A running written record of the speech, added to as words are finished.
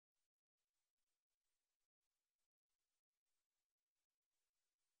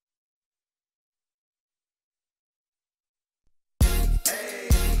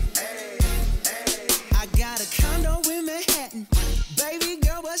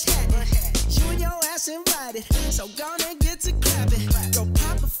what's happening? You and your ass invited, so gonna get to clapping. Go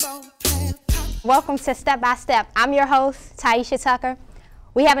pop a phone, pop. Welcome to Step by Step. I'm your host, Taisha Tucker.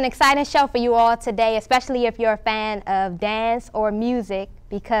 We have an exciting show for you all today, especially if you're a fan of dance or music,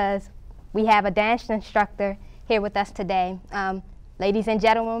 because we have a dance instructor here with us today. Ladies and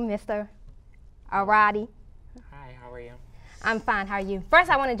gentlemen, Mr. Arati. Hi, how are you? I'm fine, how are you? First,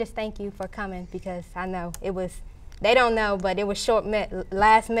 I want to just thank you for coming, because I know it was, they don't know, but it was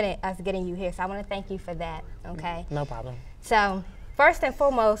last minute us getting you here, so I want to thank you for that, okay? No problem. So, first and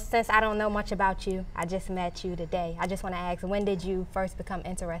foremost, since I don't know much about you, I just met you today, I just want to ask, when did you first become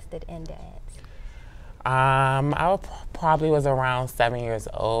interested in dance? I probably was around 7 years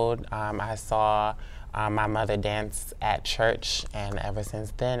old. I saw my mother dance at church, and ever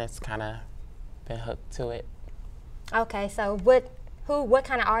since then, it's kind of been hooked to it. Okay, so what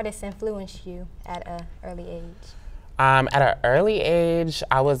kind of artists influenced you at an early age? At an early age,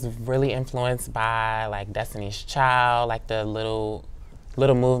 I was really influenced by like Destiny's Child, like the little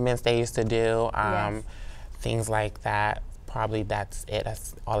movements they used to do, Yes. things like that. Probably that's it.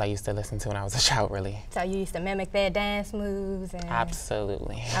 That's all I used to listen to when I was a child, really. So you used to mimic their dance moves? And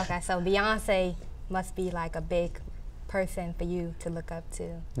Absolutely. Okay, so Beyonce must be like a big person for you to look up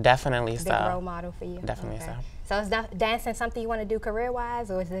to. Definitely so. Big role model for you. Definitely okay. so. So is dancing something you want to do career-wise,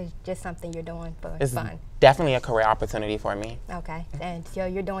 or is it just something you're doing for It's fun? definitely a career opportunity for me. Okay, and so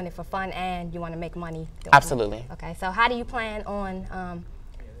you're doing it for fun and you want to make money doing Absolutely. it. Okay, so how do you plan on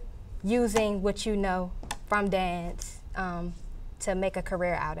using what you know from dance to make a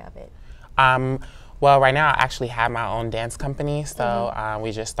career out of it? Well, right now I actually have my own dance company, so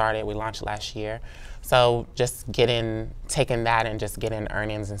we just started, we launched last year. So just taking that and just getting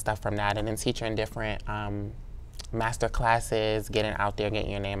earnings and stuff from that, and then teaching different master classes, getting out there,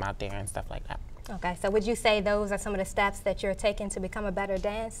 getting your name out there and stuff like that. Okay, so would you say those are some of the steps that you're taking to become a better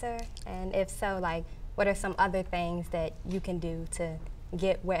dancer? And if so, like, what are some other things that you can do to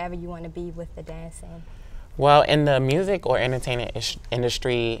get wherever you want to be with the dancing? Well, in the music or entertainment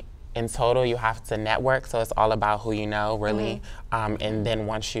industry, in total, you have to network, so it's all about who you know, really. And then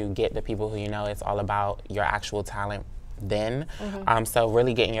once you get the people who you know, it's all about your actual talent then. So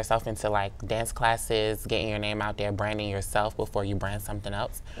really getting yourself into like dance classes, getting your name out there, branding yourself before you brand something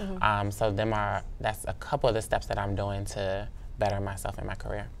else. So that's a couple of the steps that I'm doing to better myself in my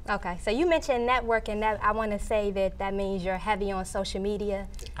career. Okay, so you mentioned networking. That I want to say that means you're heavy on social media.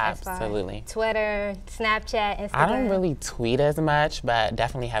 Absolutely. Twitter, Snapchat, Instagram. I don't really tweet as much, but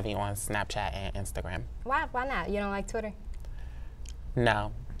definitely heavy on Snapchat and Instagram. Why not? You don't like Twitter?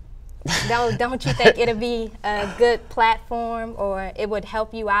 No. Don't you think it'll be a good platform, or it would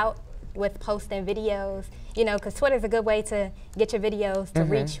help you out with posting videos? You know, because Twitter's a good way to get your videos to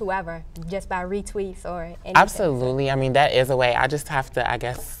reach whoever, just by retweets or anything. Absolutely. I mean, that is a way. I just have to, I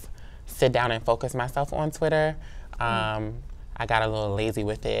guess, sit down and focus myself on Twitter. I got a little lazy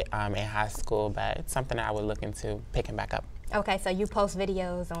with it in high school, but it's something that I would look into picking back up. Okay, so you post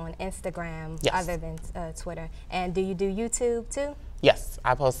videos on Instagram other than Twitter. And do you do YouTube too? Yes,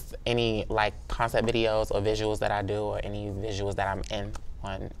 I post any like concept videos or visuals that I do, or any visuals that I'm in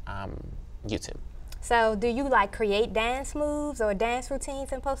on YouTube. So do you like create dance moves or dance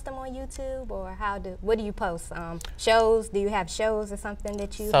routines and post them on YouTube, or what do you post? Shows? Do you have shows or something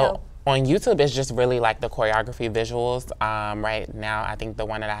that you help? On YouTube, it's just really like the choreography visuals. Right now, I think the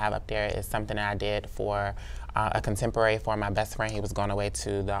one that I have up there is something that I did for a contemporary for my best friend. He was going away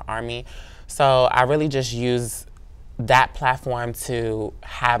to the Army. So I really just use that platform to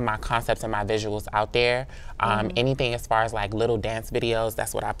have my concepts and my visuals out there. Anything as far as like little dance videos,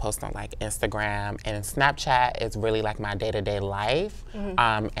 that's what I post on like Instagram. And Snapchat is really like my day-to-day life.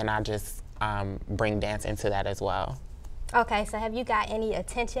 And I just bring dance into that as well. Okay, so have you got any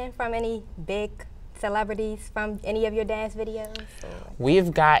attention from any big celebrities from any of your dance videos?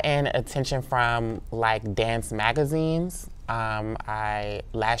 We've gotten attention from like dance magazines.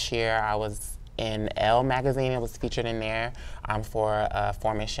 Last year I was in Elle magazine. It was featured in there for a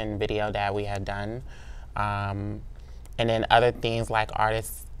formation video that we had done. And then other things like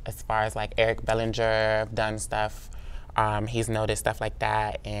artists, as far as like Eric Bellinger, done stuff. He's noticed stuff like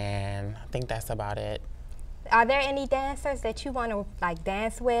that, and I think that's about it. Are there any dancers that you want to like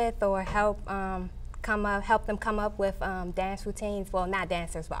dance with, or help them come up with dance routines? Well, not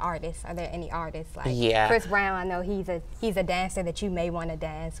dancers, but artists. Are there any artists like Chris Brown? I know he's a dancer that you may want to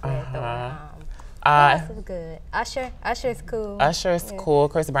dance with. Or, who else is good? Usher is cool. Usher is cool.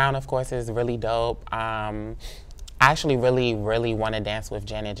 Chris Brown, of course, is really dope. I actually really want to dance with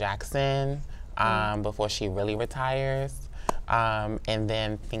Janet Jackson before she really retires. And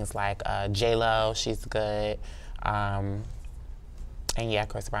then things like J-Lo, she's good. And And yeah,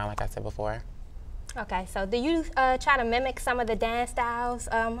 Chris Brown, like I said before. Okay, so do you try to mimic some of the dance styles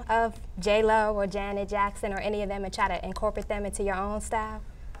of J-Lo or Janet Jackson or any of them and try to incorporate them into your own style?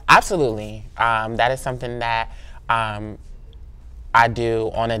 Absolutely. That is something that I do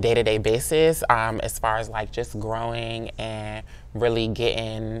on a day-to-day basis, as far as like just growing and really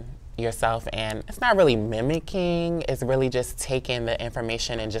getting yourself, and it's not really mimicking, it's really just taking the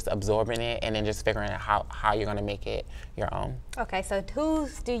information and just absorbing it and then just figuring out how you're going to make it your own. Okay, so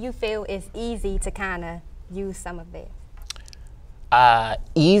whose do you feel is easy to kind of use some of this?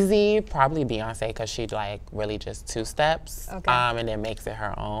 Easy, probably Beyonce, because she like really just two steps, okay. And then makes it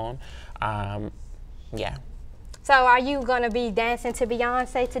her own. Yeah. So are you going to be dancing to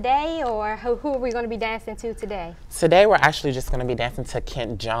Beyonce today, or who are we going to be dancing to today? Today we're actually just going to be dancing to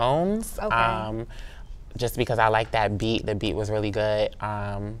Kent Jones, okay. Just because I like that beat. The beat was really good,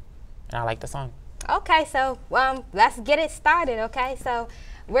 and I like the song. Okay, so let's get it started, okay? So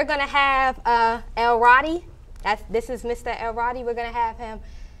we're going to have El Roddy. This is Mr. El Roddy. We're going to have him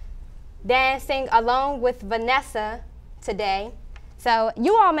dancing along with Vanessa today. So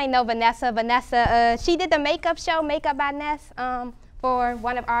you all may know Vanessa. Vanessa, she did the makeup show, Makeup by Ness, for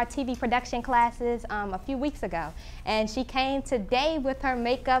one of our TV production classes a few weeks ago. And she came today with her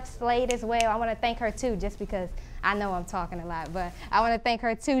makeup slate as well. I want to thank her too, just because I know I'm talking a lot, but I want to thank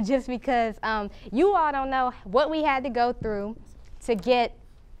her too, just because you all don't know what we had to go through to get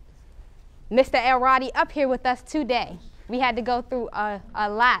Mr. El Roddy up here with us today. We had to go through a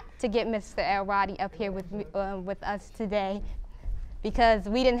lot to get Mr. El Roddy up here with us today, because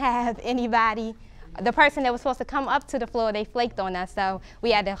we didn't have anybody. The person that was supposed to come up to the floor, they flaked on us, so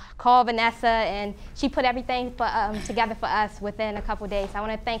we had to call Vanessa, and she put everything together for us within a couple days. I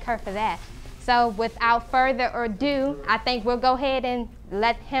want to thank her for that. So without further ado, I think we'll go ahead and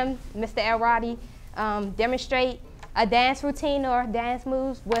let him, Mr. El Roddy, demonstrate a dance routine or dance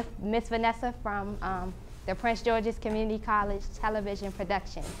moves with Miss Vanessa from the Prince George's Community College Television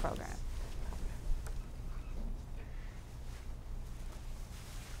Production Program.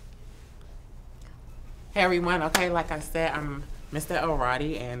 Hey everyone, okay, like I said, I'm Mr. El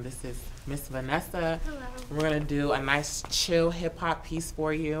Roddy and this is Miss Vanessa. Hello. We're gonna do a nice chill hip hop piece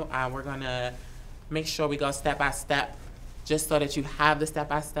for you. We're gonna make sure we go step by step, just so that you have the step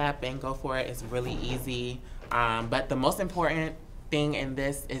by step and go for it. It's really easy. But the most important thing in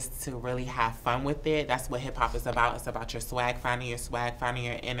this is to really have fun with it. That's what hip hop is about. It's about your swag, finding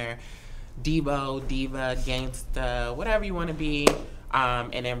your inner diva, gangsta, whatever you wanna be,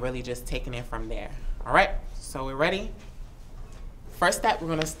 and then really just taking it from there. All right, so we're ready. First step,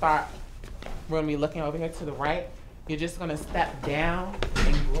 we're gonna be looking over here to the right. You're just gonna step down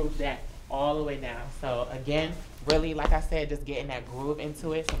and groove that all the way down. So again, really, like I said, just getting that groove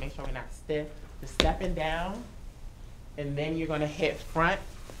into it, so make sure we're not stiff. Just stepping down, and then you're gonna hit front,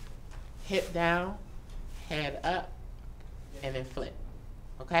 hip down, head up, and then flip,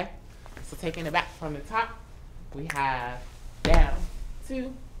 okay? So taking it back from the top, we have down,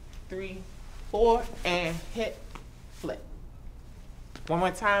 2, 3, 4, and hit, flip. One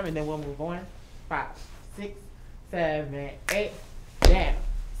more time, and then we'll move on. 5, 6, 7, 8, down,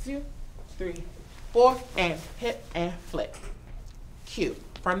 2, 3, 4, and hit and flip. Cue.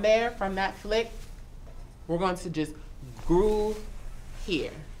 From there, from that flick, we're going to just groove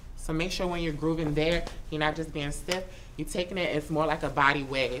here. So make sure when you're grooving there, you're not just being stiff. You're taking it, it's more like a body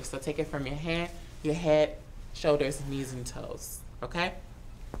wave. So take it from your hand, your head, shoulders, knees, and toes, okay?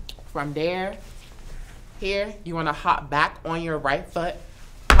 From there, here, you want to hop back on your right foot,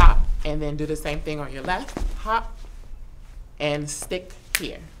 hop, and then do the same thing on your left, hop, and stick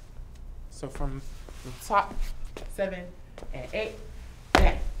here. So from the top, 7 and 8,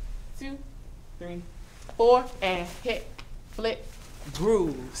 down, 2, 3, 4, and hit, flip,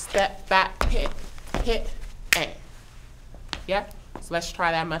 groove, step back, hit, and. Yeah? So let's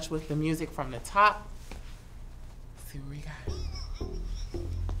try that much with the music from the top. Let's see what we got.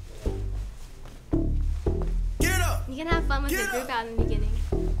 You can have fun with the group out in the beginning.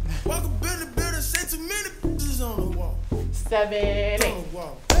 Walk a building, say too many bitches on the wall. 7, 8. Hey,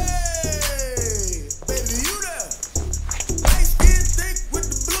 baby, you there? Light skin thick with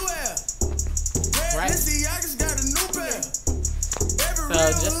the blue hair. Red Missy, I just got a new pair.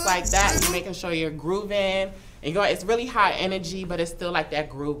 So just like that, you're making sure you're grooving. And it's really high energy, but it's still like that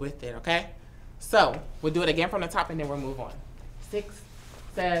groove with it, okay? So we'll do it again from the top, and then we'll move on. 6,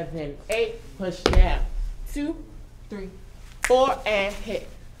 7, 8, push down. 2, 3, 4, and hit,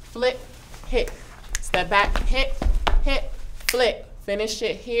 flip, hit, step back, hit, flip, finish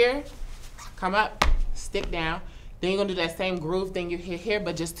it here, come up, stick down. Then you're gonna do that same groove thing you hit here,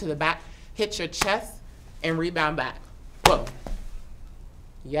 but just to the back, hit your chest and rebound back. Boom.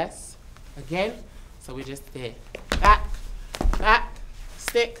 Yes. Again. So we just did back, back,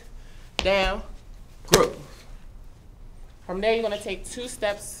 stick, down, groove. From there, you're going to take 2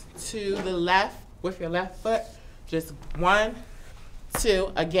 steps to the left with your left foot. Just 1,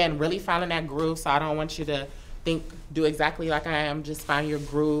 2. Again, really finding that groove, so I don't want you to do exactly like I am. Just find your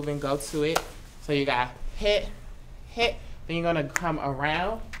groove and go to it. So you got hit, hit. Then you're going to come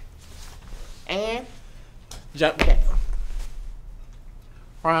around and jump down.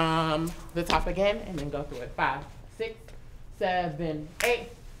 From the top again, and then go through it. 5, 6, 7, 8.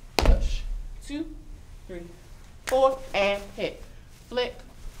 Push. 2, 3, 4, and hit. Flick,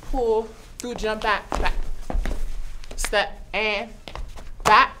 pull, through, jump back, back. Step and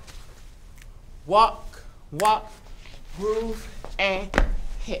back. Walk, walk, groove, and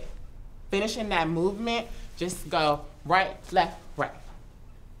hit. Finishing that movement, just go right, left, right.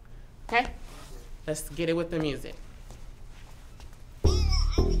 Okay? Let's get it with the music.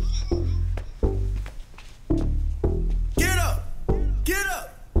 Get up, get up.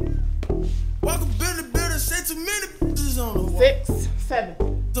 Welcome to the building, say too many bitches on the wall. 6, 7, 8.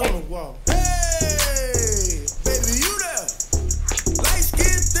 On the wall. Hey, baby, you there? Light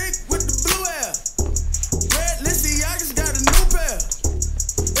skin thick with the blue hair. Red Lissy, I just got a new pair.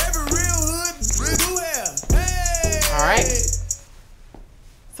 Every real hood, blue hair. Hey. All right.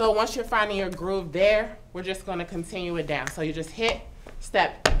 So once you're finding your groove there, we're just going to continue it down. So you just hit,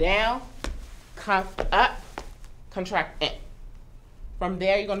 step down, come up, contract in. From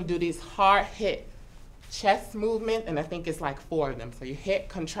there, you're going to do these hard hit chest movement, and I think it's like 4 of them. So you hit,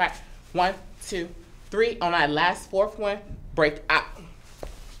 contract, 1, 2, 3. On that last 4th one, break out.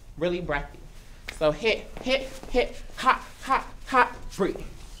 Really breathy. So hit, hit, hit, hot, hot, hot, breathe.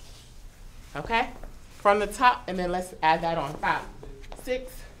 Okay? From the top, and then let's add that on. 5,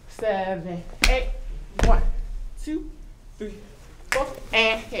 6, 7, 8. 1, 2, 3, 4,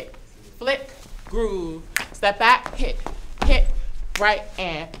 and hit. Flick, groove. Step back, hit, hit, right,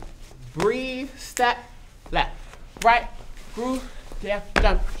 and breathe, step, left, right, groove, down,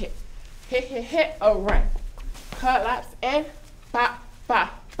 jump, hit. Hit, hit, hit, around. Collapse, and pop,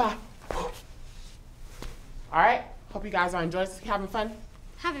 pop, pop. All right, hope you guys are enjoying this. Having fun?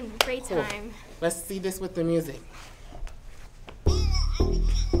 Having a great time. Let's see this with the music.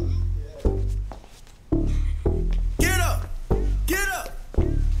 Get up, get up.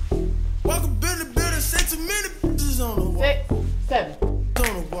 Welcome to the building, say too many bitches on the wall. 6, 7. On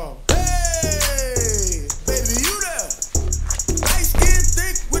the wall. Hey, baby, you there? Light skin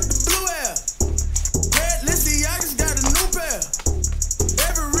thick with the blue hair. Red Lissy, I just got a new pair.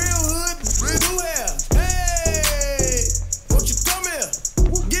 Every real hood, blue hair. Hey, won't you come here?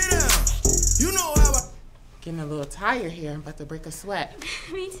 Get down. You know how I. Getting a little tired here. I'm about to break a sweat.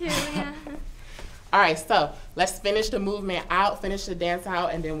 Me too, yeah. All right, so let's finish the movement out, finish the dance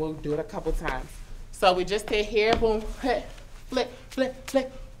out, and then we'll do it a couple times. So we just did here, boom, hit, flick, flick, flick,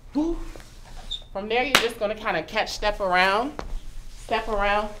 woo. From there, you're just gonna kind of catch step around,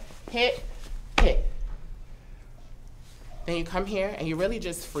 hit, hit. Then you come here and you really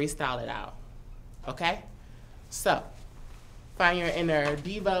just freestyle it out, okay? So, find your inner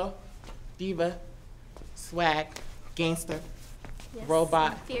diva, swag, gangster, Yes,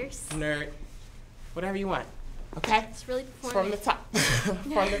 robot, fierce. nerd, whatever you want, okay? It's really From performing. the top,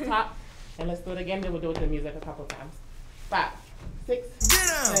 from the top, and let's do it again, then we'll do it with the music a couple times. 5, 6, Get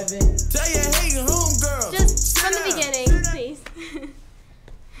down. 7. Tell your hating homegirls. Just from the Sit down. beginning, please.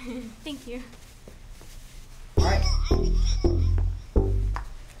 Thank you. All right.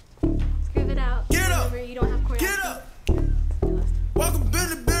 Groove it out. Get up. Remember, you don't have choreography. Get up. Welcome to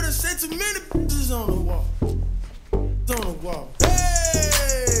the building, say too many bitches on the wall. On the wall.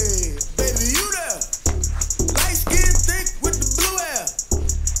 Hey, baby, you there? Light skin thick with the blue hair.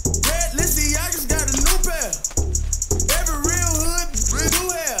 Red Lissy, I just got a new pair. Every real hood,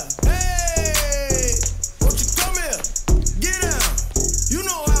 blue hair. Hey, won't you come here? Get down. You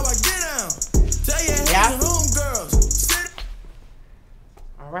know how I get down. Tell your hating homegirls. Sit.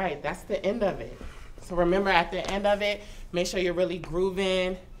 All right, that's the end of it. So remember, at the end of it, make sure you're really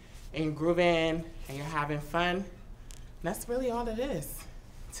grooving and you're having fun. That's really all it is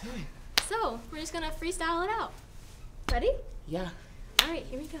to it. So, we're just gonna freestyle it out. Ready? Yeah. All right,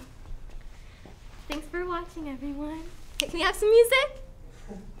 here we go. Thanks for watching, everyone. Can we have some music?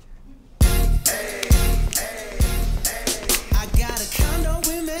 I got a condo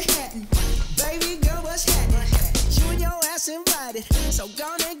in Manhattan. Baby girl, what's happening? You and your ass invited, so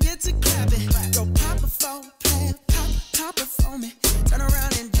gonna get to clapping. Go pop it for a plan, pop it for me. Turn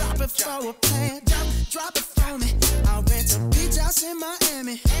around and drop it for a plan, drop it for me. I'll rent a beach house in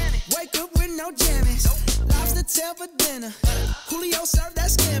Miami. Wake up with no jammies. Lobster cocktail for dinner. Julio served that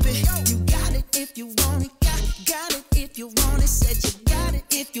scampi. You got it if you want it. Got it if you want it. Said you got it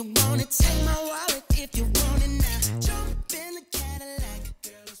if you want it. Take my wallet.